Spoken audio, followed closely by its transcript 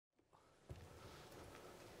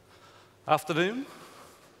Afternoon.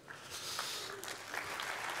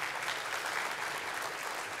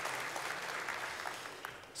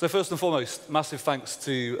 So first and foremost, massive thanks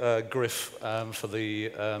to Griff for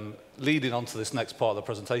the leading onto this next part of the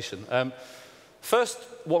presentation. First,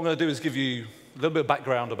 what I'm going to do is give you a little bit of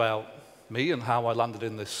background about me and how I landed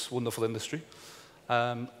in this wonderful industry.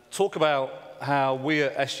 Talk about how we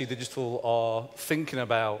at SG Digital are thinking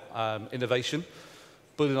about innovation,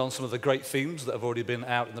 building on some of the great themes that have already been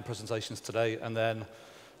out in the presentations today, and then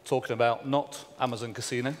talking about not Amazon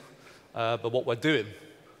Casino, but what we're doing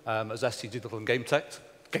as SG Digital and Game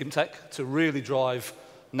Tech to really drive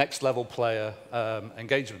next-level player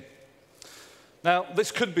engagement. Now,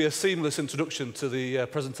 this could be a seamless introduction to the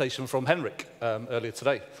presentation from Henrik earlier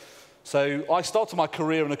today. So I started my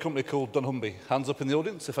career in a company called dunnhumby. Hands up in the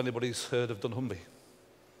audience if anybody's heard of dunnhumby.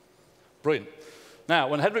 Brilliant. Now,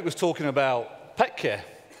 when Henrik was talking about pet care,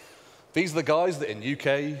 these are the guys that in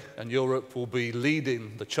UK and Europe will be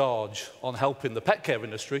leading the charge on helping the pet care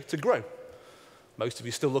industry to grow. Most of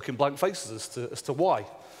you still looking blank faces as to why.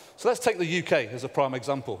 So let's take the UK as a prime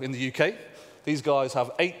example. In the UK, these guys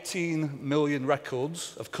have 18 million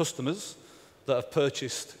records of customers that have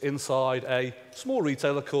purchased inside a small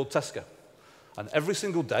retailer called Tesco. And every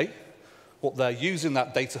single day, what they're using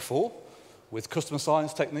that data for, with customer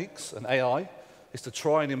science techniques and AI, is to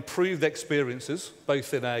try and improve the experiences,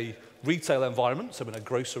 both in a retail environment, so in a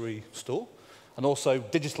grocery store, and also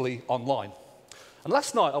digitally online. And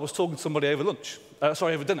last night, I was talking to somebody over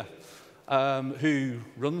dinner, who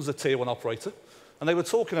runs a tier 1 operator, and they were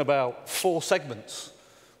talking about 4 segments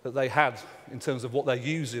that they had in terms of what they're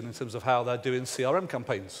using, in terms of how they're doing CRM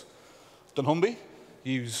campaigns. dunnhumby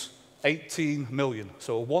use 18 million,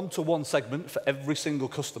 so a one-to-one segment for every single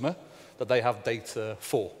customer that they have data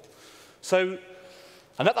for. So,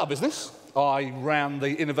 and at that business, I ran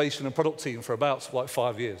the innovation and product team for about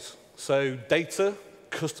 5 years. So data,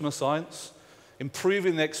 customer science,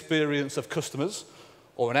 improving the experience of customers,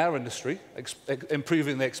 or in our industry,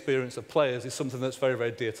 improving the experience of players is something that's very,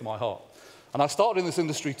 very dear to my heart. And I started in this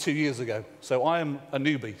industry 2 years ago, so I am a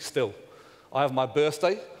newbie still. I have my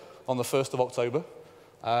birthday on the 1st of October,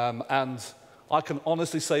 and I can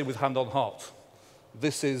honestly say with hand on heart,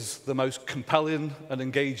 this is the most compelling and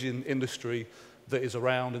engaging industry that is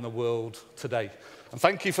around in the world today. And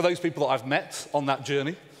thank you for those people that I've met on that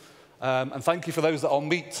journey, and thank you for those that I'll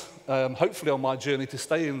meet, hopefully on my journey to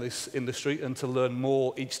stay in this industry and to learn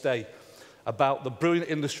more each day about the brilliant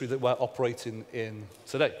industry that we're operating in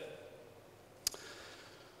today.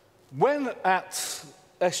 When at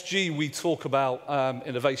SG we talk about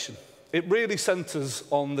innovation, it really centers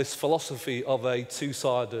on this philosophy of a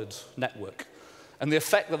two-sided network and the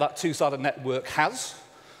effect that that two-sided network has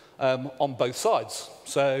on both sides.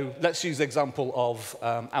 So let's use the example of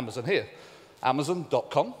Amazon here.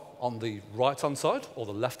 Amazon.com on the right-hand side, or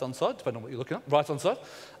the left-hand side, depending on what you're looking at, right-hand side,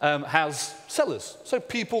 has sellers, so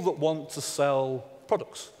people that want to sell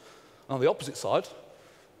products. And on the opposite side,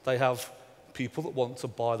 they have people that want to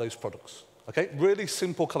buy those products. Okay, really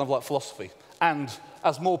simple kind of like philosophy. And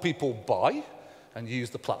as more people buy and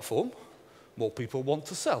use the platform, more people want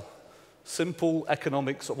to sell. Simple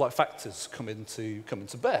economic sort of like factors come into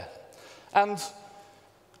bear. And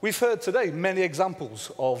we've heard today many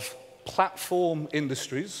examples of platform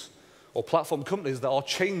industries or platform companies that are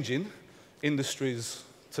changing industries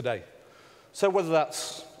today. So whether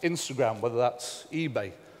that's Instagram, whether that's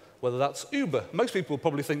eBay, whether that's Uber. Most people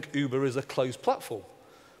probably think Uber is a closed platform,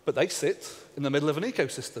 but they sit in the middle of an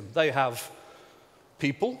ecosystem. They have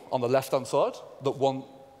people on the left-hand side that want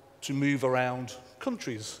to move around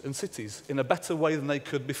countries and cities in a better way than they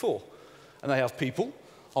could before. And they have people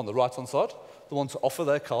on the right-hand side that want to offer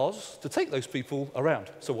their cars to take those people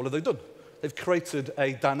around. So what have they done? They've created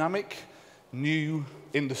a dynamic, new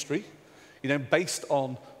industry, based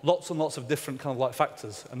on lots and lots of different kind of like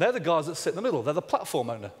factors. And they're the guys that sit in the middle. They're the platform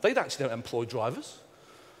owner. They actually don't employ drivers.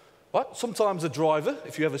 Right? Sometimes a driver,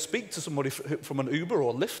 if you ever speak to somebody from an Uber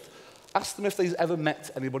or Lyft, ask them if they've ever met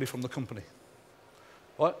anybody from the company.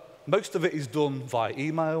 Right? Most of it is done via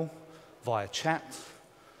email, via chat,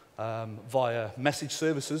 via message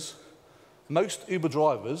services. Most Uber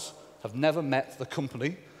drivers have never met the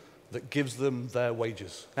company that gives them their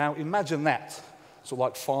wages. Now, imagine that, sort of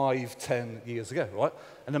like 5, 10 years ago, right?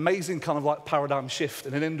 An amazing kind of like paradigm shift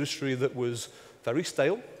in an industry that was very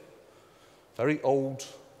stale, very old,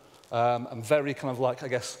 and very kind of like, I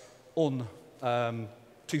guess,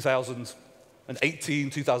 2018,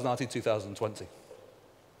 2019, 2020.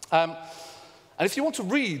 And if you want to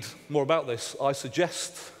read more about this, I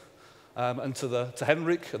suggest, and to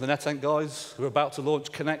Henrik and the NetEnt guys who are about to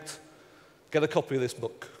launch Connect, get a copy of this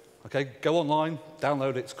book. Okay, go online,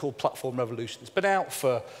 download it. It's called Platform Revolution. It's been out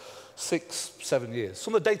for 6, 7 years.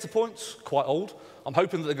 Some of the data points, quite old. I'm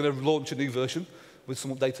hoping that they're going to launch a new version with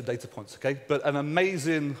some updated data points, okay? But an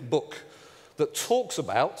amazing book that talks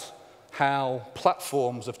about how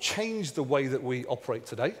platforms have changed the way that we operate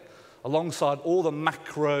today, alongside all the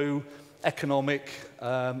macroeconomic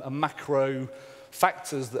and macro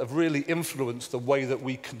factors that have really influenced the way that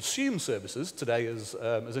we consume services today as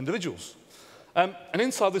individuals. And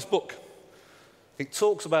inside this book, it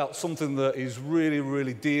talks about something that is really,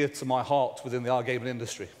 really dear to my heart within the iGaming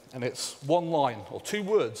industry. And it's one line, or 2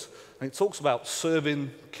 words, and it talks about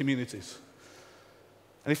serving communities.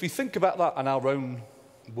 And if you think about that in our own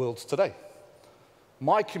worlds today,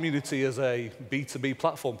 my community as a B2B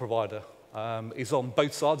platform provider is on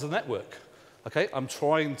both sides of the network. Okay? I'm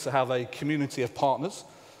trying to have a community of partners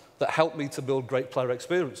that help me to build great player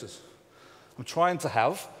experiences. I'm trying to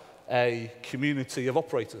have a community of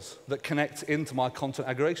operators that connect into my content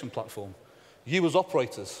aggregation platform. You as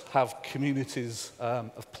operators have communities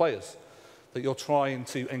of players that you're trying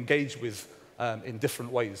to engage with in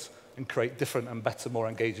different ways and create different and better, more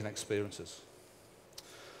engaging experiences.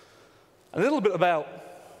 A little bit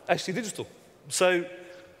about SG Digital. So,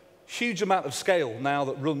 huge amount of scale now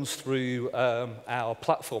that runs through our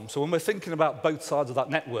platform. So when we're thinking about both sides of that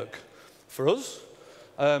network, for us,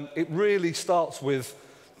 it really starts with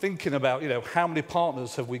thinking about, how many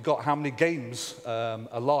partners have we got, how many games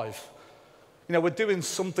are live. We're doing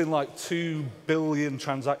something like 2 billion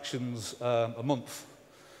transactions a month.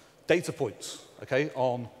 Data points, okay,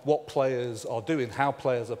 on what players are doing, how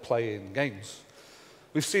players are playing games.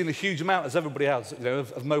 We've seen a huge amount, as everybody has,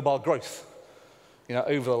 of mobile growth,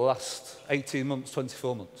 over the last 18 months,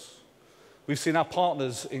 24 months. We've seen our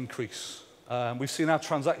partners increase. We've seen our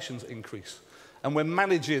transactions increase. And we're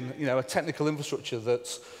managing, a technical infrastructure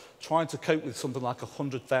that's trying to cope with something like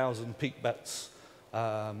 100,000 peak bets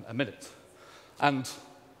a minute. And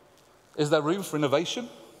is there room for innovation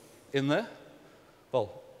in there?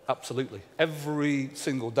 Well, absolutely. Every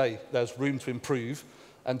single day, there's room to improve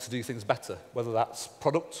and to do things better, whether that's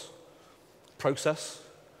product, process,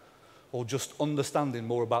 or just understanding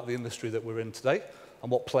more about the industry that we're in today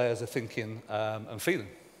and what players are thinking and feeling.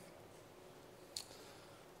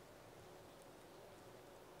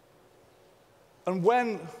 And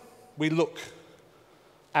when we look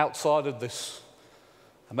outside of this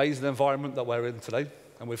amazing environment that we're in today,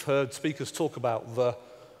 and we've heard speakers talk about the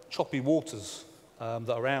choppy waters that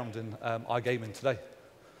are around in iGaming today.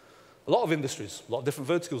 A lot of industries, a lot of different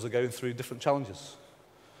verticals are going through different challenges.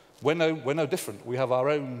 We're no different. We have our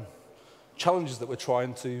own challenges that we're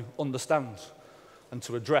trying to understand and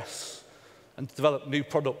to address and to develop new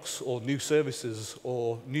products or new services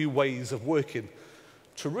or new ways of working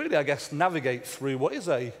to really, I guess, navigate through what is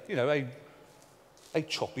a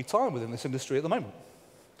choppy time within this industry at the moment.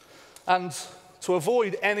 And to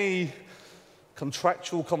avoid any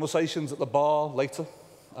contractual conversations at the bar later,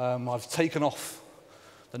 I've taken off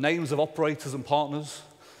the names of operators and partners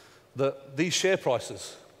that these share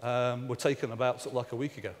prices were taken about sort of like a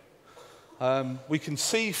week ago. We can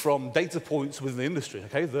see from data points within the industry,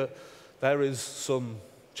 okay, that there is some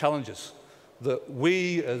challenges that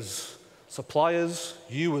we as suppliers,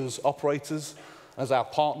 you as operators, as our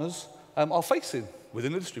partners, are facing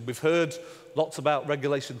within the industry. We've heard lots about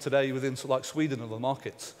regulation today within sort of like Sweden and other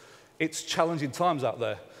markets. It's challenging times out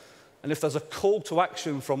there. And if there's a call to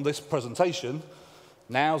action from this presentation,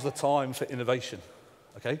 now's the time for innovation,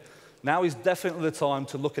 okay? Now is definitely the time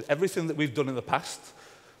to look at everything that we've done in the past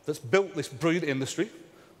that's built this brilliant industry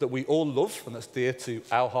that we all love and that's dear to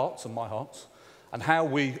our hearts and my hearts, and how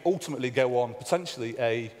we ultimately go on potentially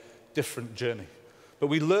a different journey. But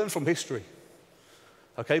we learn from history,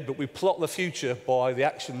 okay? But we plot the future by the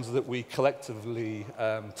actions that we collectively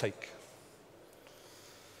take.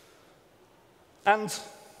 And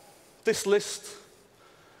this list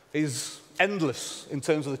is endless in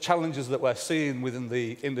terms of the challenges that we're seeing within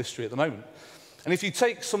the industry at the moment. And if you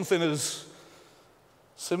take something as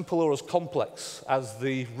simple or as complex as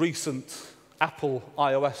the recent Apple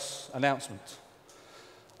iOS announcement,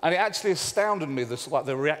 and it actually astounded me,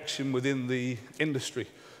 the reaction within the industry,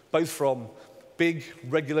 both from big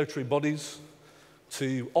regulatory bodies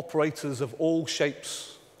to operators of all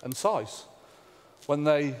shapes and size, when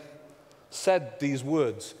they said these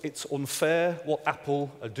words: "It's unfair what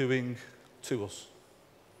Apple are doing to us."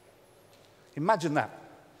 Imagine that.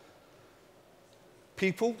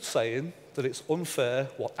 People saying that it's unfair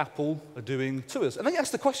what Apple are doing to us. And then you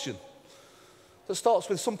ask the question that starts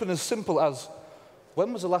with something as simple as,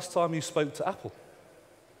 when was the last time you spoke to Apple?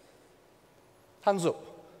 Hands up.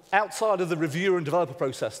 Outside of the reviewer and developer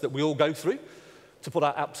process that we all go through, to put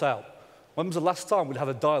our apps out? When was the last time we'd had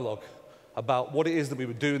a dialogue about what it is that we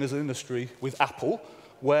were doing as an industry with Apple,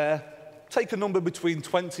 where take a number between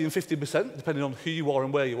 20 and 50%, depending on who you are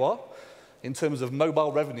and where you are, in terms of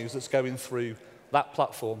mobile revenues that's going through that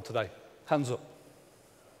platform today? Hands up.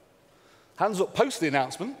 Hands up post the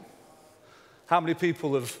announcement. How many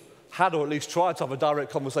people have had or at least tried to have a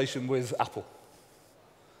direct conversation with Apple?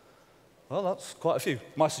 Well, that's quite a few.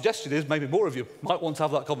 My suggestion is maybe more of you might want to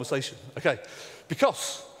have that conversation. Okay,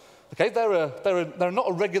 because they're not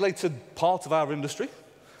a regulated part of our industry,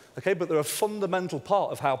 okay, but they're a fundamental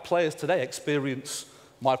part of how players today experience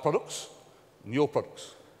my products and your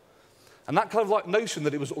products. And that kind of like notion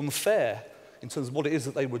that it was unfair in terms of what it is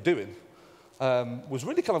that they were doing was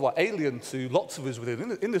really kind of like alien to lots of us within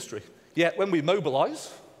the industry. Yet when we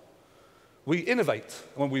mobilize, we innovate.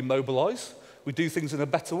 And when we mobilize, we do things in a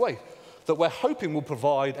better way that we're hoping will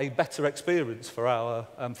provide a better experience for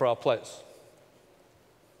our players.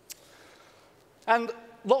 And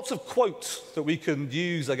lots of quotes that we can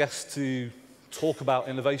use, I guess, to talk about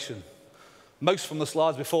innovation. Most from the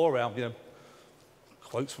slides before around,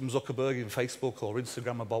 quotes from Zuckerberg in Facebook or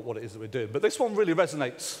Instagram about what it is that we're doing. But this one really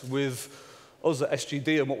resonates with us at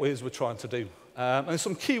SGD and what it is we're trying to do. And there's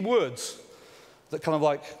some key words that kind of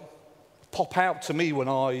like pop out to me when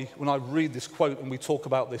I read this quote and we talk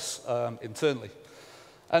about this internally.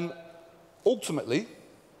 And ultimately,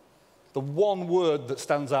 the one word that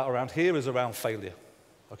stands out around here is around failure,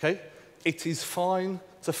 okay? It is fine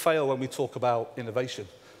to fail when we talk about innovation,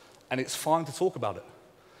 and it's fine to talk about it.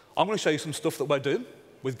 I'm going to show you some stuff that we're doing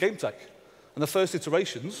with game tech, and the first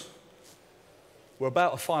iterations were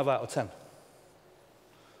about a 5 out of 10,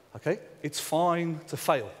 okay? It's fine to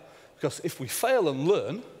fail, because if we fail and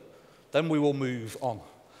learn, then we will move on.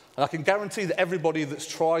 And I can guarantee that everybody that's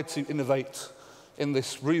tried to innovate in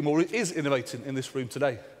this room, or is innovating in this room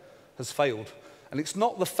today, has failed. And it's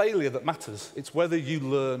not the failure that matters, it's whether you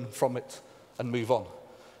learn from it and move on.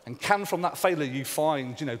 And can from that failure you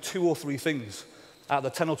find 2 or 3 things out of the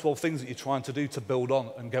 10 or 12 things that you're trying to do to build on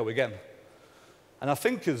and go again. And I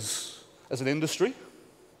think as an industry,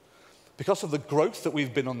 because of the growth that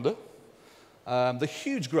we've been under, the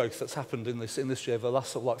huge growth that's happened in this industry over the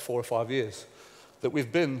last 4 or 5 years, that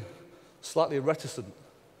we've been slightly reticent,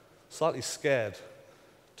 slightly scared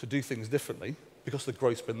to do things differently because the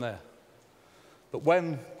growth's been there. But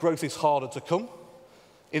when growth is harder to come,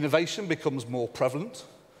 innovation becomes more prevalent,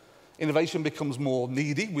 innovation becomes more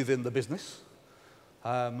needy within the business,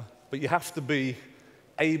 but you have to be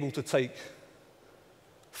able to take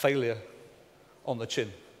failure on the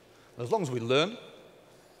chin. And as long as we learn,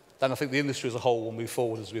 then I think the industry as a whole will move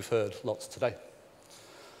forward, as we've heard lots today.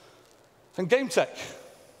 And game tech,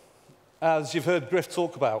 as you've heard Griff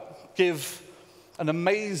talk about, give an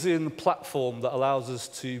amazing platform that allows us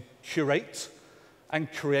to curate and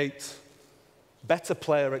create better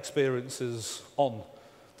player experiences on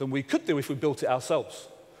than we could do if we built it ourselves.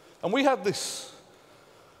 And we had this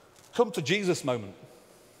come to Jesus moment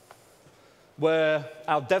where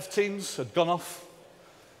our dev teams had gone off,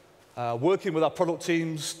 working with our product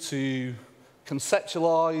teams to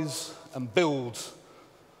conceptualize and build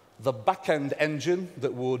the back-end engine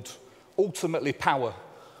that would ultimately power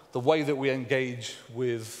the way that we engage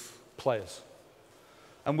with players.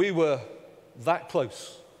 And we were that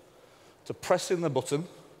close to pressing the button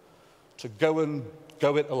to go and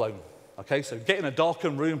go it alone. Okay, so get in a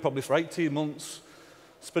darkened room probably for 18 months,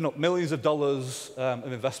 spin up millions of dollars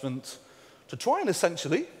of investment to try and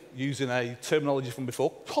essentially, using a terminology from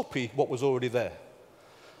before, copy what was already there.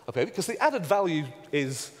 Okay, because the added value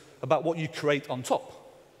is about what you create on top,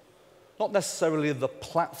 not necessarily the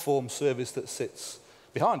platform service that sits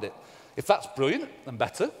behind it. If that's brilliant and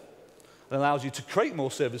better, and allows you to create more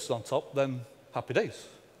services on top, then happy days.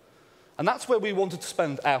 And that's where we wanted to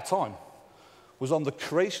spend our time, was on the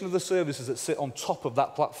creation of the services that sit on top of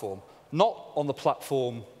that platform, not on the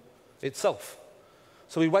platform itself.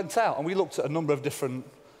 So we went out and we looked at a number of different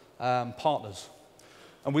partners.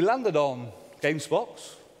 And we landed on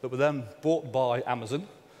GameSpots, that were then bought by Amazon.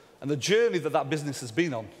 And the journey that that business has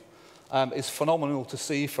been on is phenomenal to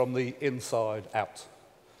see from the inside out.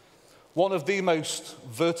 One of the most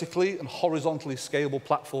vertically and horizontally scalable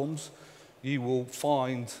platforms you will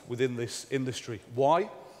find within this industry. Why?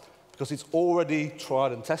 Because it's already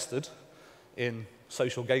tried and tested in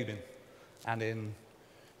social gaming and in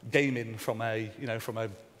gaming from a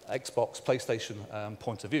Xbox, PlayStation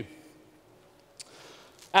point of view.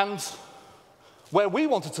 And where we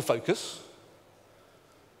wanted to focus,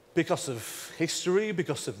 because of history,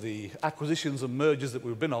 because of the acquisitions and mergers that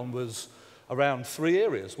we've been on, was around 3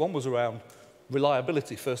 areas. One was around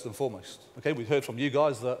reliability, first and foremost. Okay, we've heard from you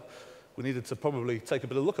guys that we needed to probably take a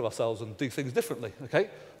bit of a look at ourselves and do things differently, okay?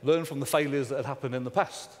 Learn from the failures that had happened in the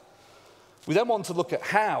past. We then want to look at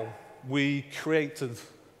how we created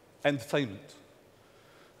entertainment,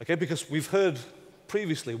 okay? Because we've heard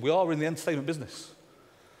previously, we are in the entertainment business,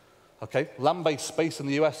 okay? Land-based space in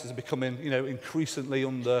the US is becoming, increasingly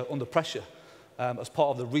under pressure as part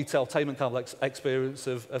of the retail-tainment kind of experience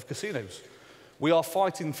of casinos. We are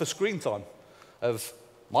fighting for screen time of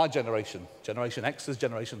my generation, Generation X's,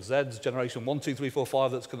 Generation Z's, Generation 1, 2, 3, 4,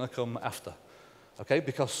 5 that's going to come after, okay?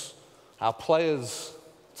 Because our players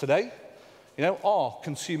today, are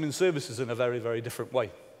consuming services in a very, very different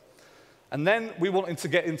way. And then we wanted to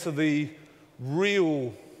get into the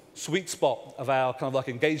real sweet spot of our kind of like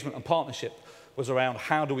engagement and partnership was around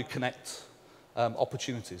how do we connect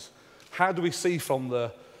opportunities? How do we see from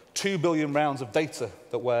the 2 billion rounds of data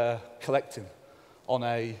that we're collecting on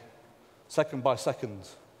a second by second,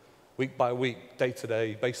 week by week,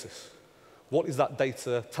 day-to-day basis? What is that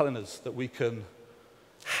data telling us that we can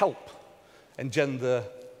help engender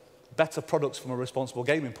better products from a responsible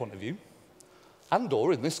gaming point of view, and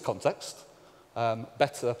or, in this context,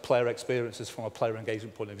 better player experiences from a player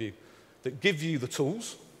engagement point of view that give you the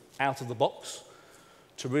tools out of the box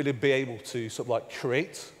to really be able to sort of like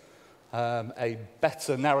create a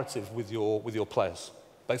better narrative with your players,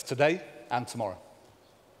 both today and tomorrow.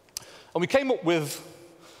 And we came up with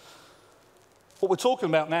what we're talking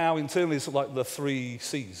about now internally is sort of like the 3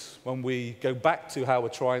 C's when we go back to how we're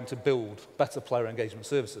trying to build better player engagement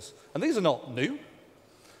services. And these are not new,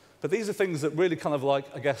 but these are things that really kind of like,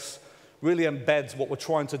 I guess, really embeds what we're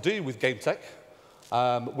trying to do with game tech,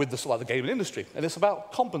 with the, sort of like the gaming industry. And it's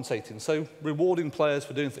about compensating, so rewarding players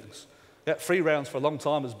for doing things. Yeah, free rounds for a long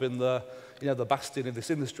time has been the bastion in this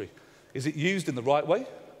industry. Is it used in the right way?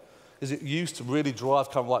 Is it used to really drive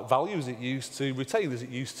kind of like value? Is it used to retain? Is it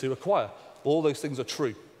used to acquire? All those things are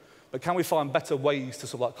true. But can we find better ways to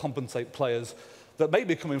sort of like compensate players that may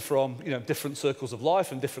be coming from different circles of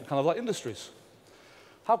life and different kind of like industries?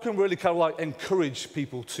 How can we really kind of like encourage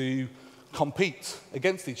people to compete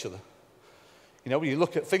against each other? When you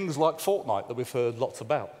look at things like Fortnite that we've heard lots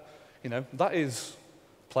about, that is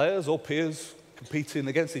players or peers competing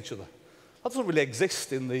against each other. That doesn't really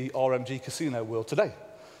exist in the RMG casino world today.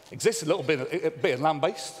 It exists a little bit in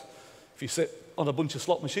land-based. If you sit on a bunch of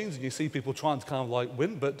slot machines and you see people trying to kind of like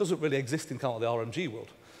win, but it doesn't really exist in kind of the RMG world.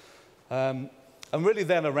 And really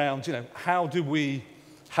then around, how do we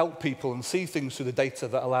help people and see things through the data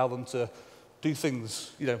that allow them to do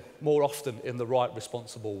things, more often in the right,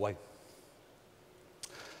 responsible way.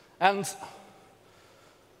 And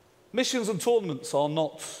missions and tournaments are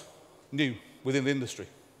not new within the industry.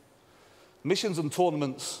 Missions and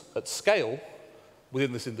tournaments at scale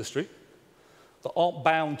within this industry that aren't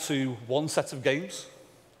bound to one set of games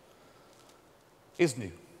is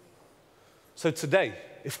new. So today,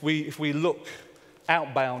 if we look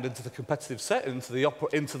outbound into the competitive set, into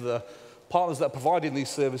the partners that are providing these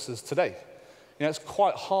services today, it's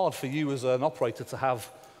quite hard for you as an operator to have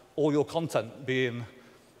all your content being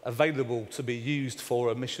available to be used for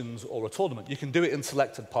a missions or a tournament. You can do it in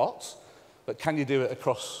selected parts, but can you do it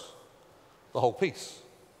across the whole piece?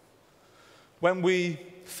 When we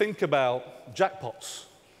think about jackpots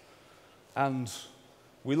and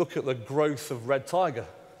we look at the growth of Red Tiger,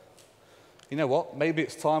 you know what? Maybe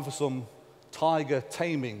it's time for some tiger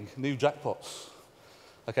taming new jackpots,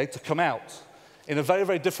 okay, to come out in a very,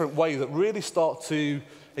 very different way that really start to,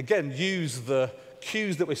 again, use the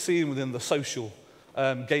cues that we're seeing within the social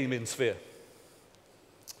gaming sphere.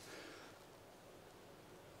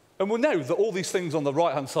 And we'll know that all these things on the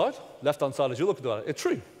right-hand side, left-hand side as you look at it, are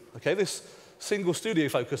true. Okay, this single studio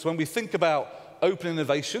focus, when we think about open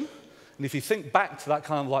innovation, and if you think back to that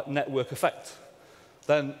kind of like network effect,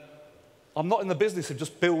 then I'm not in the business of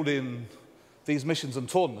just building these missions and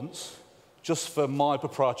tournaments just for my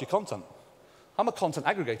proprietary content. I'm a content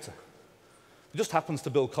aggregator. It just happens to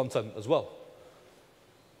build content as well,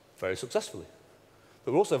 very successfully.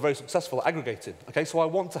 But we're also very successful at aggregating. Okay, so I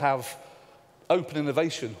want to have open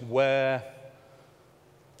innovation where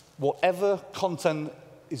whatever content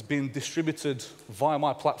is being distributed via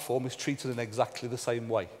my platform is treated in exactly the same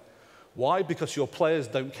way. Why? Because your players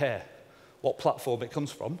don't care what platform it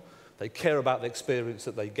comes from. They care about the experience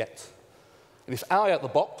that they get. And if I, out the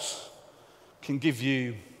box, can give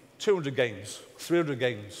you 200 games, 300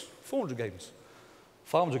 games, 400 games,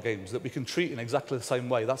 500 games that we can treat in exactly the same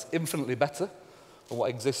way, that's infinitely better than what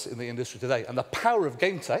exists in the industry today. And the power of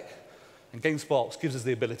game tech and GameSparks gives us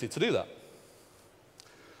the ability to do that.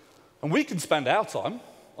 And we can spend our time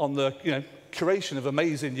on the curation of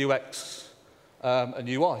amazing UX and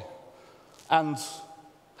UI. And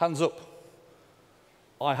hands up,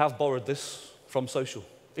 I have borrowed this from social.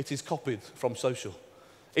 It is copied from social.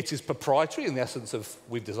 It is proprietary in the essence of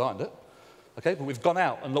we've designed it, okay? But we've gone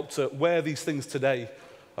out and looked at where these things today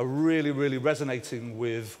are really, really resonating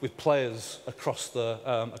with players across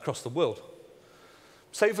the world.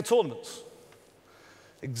 Same for tournaments.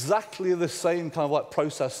 Exactly the same kind of like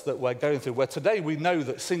process that we're going through, where today we know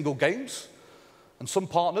that single games, and some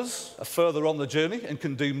partners are further on the journey and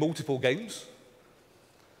can do multiple games.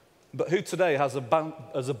 But who today has a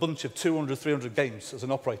bunch of 200, 300 games as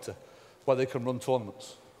an operator where they can run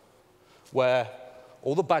tournaments, where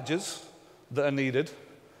all the badges that are needed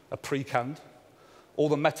are pre-canned, all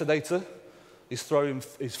the metadata is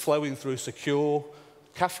flowing through a secure,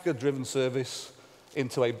 Kafka-driven service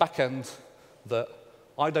into a backend that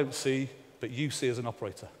I don't see, but you see as an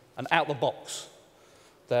operator. And out the box,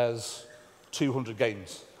 there's 200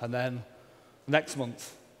 games. And then next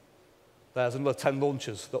month, there's another 10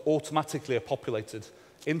 launchers that automatically are populated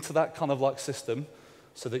into that kind of like system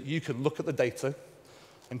so that you can look at the data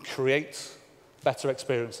and create better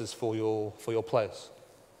experiences for your players.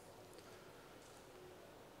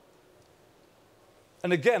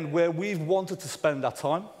 And again, where we've wanted to spend our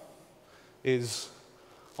time is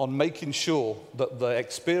on making sure that the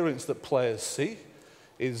experience that players see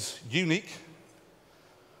is unique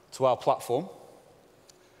to our platform,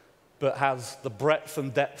 but has the breadth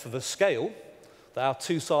and depth of the scale that our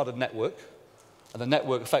two-sided network and the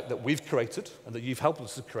network effect that we've created and that you've helped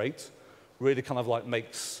us to create really kind of like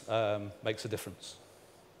makes a difference.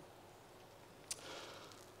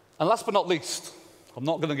 And last but not least, I'm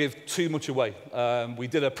not going to give too much away. We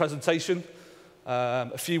did a presentation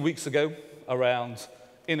a few weeks ago around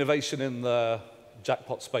innovation in the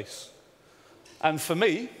jackpot space. And for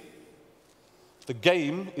me, the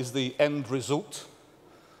game is the end result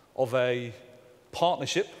of a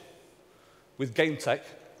partnership with game tech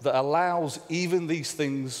that allows even these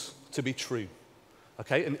things to be true.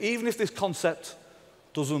 Okay? And even if this concept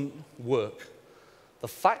doesn't work, the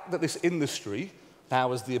fact that this industry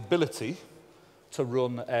now has the ability to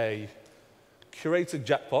run a curated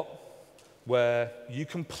jackpot where you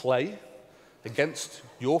can play against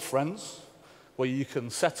your friends, where you can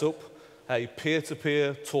set up a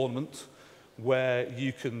peer-to-peer tournament, where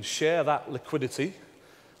you can share that liquidity,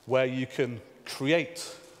 where you can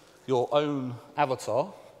create your own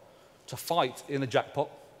avatar to fight in a jackpot,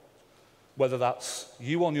 whether that's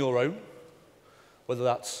you on your own, whether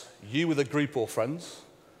that's you with a group or friends,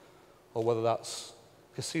 or whether that's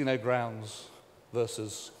casino grounds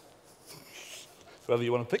versus whoever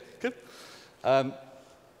you want to pick. Good.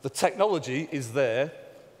 The technology is there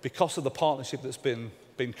because of the partnership that's been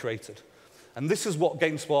created. And this is what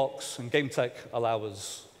GameSparks and Game Tech allow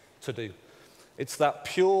us to do. It's that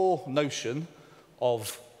pure notion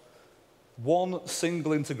of one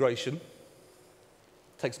single integration,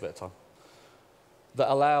 takes a bit of time, that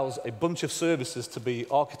allows a bunch of services to be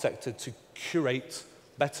architected to curate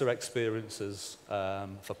better experiences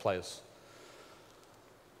for players.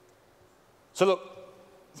 So look,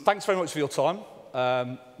 thanks very much for your time.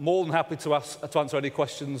 More than happy to answer any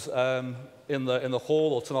questions in the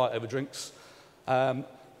hall or tonight over drinks. And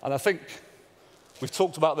I think we've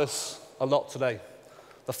talked about this a lot today.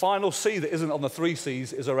 The final C that isn't on the 3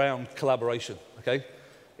 Cs is around collaboration, okay?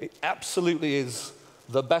 It absolutely is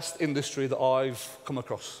the best industry that I've come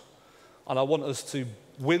across. And I want us to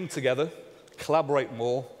win together, collaborate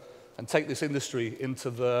more, and take this industry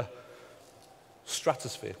into the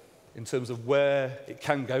stratosphere in terms of where it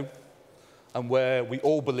can go and where we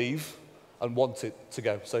all believe and want it to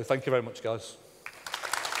go. So thank you very much, guys.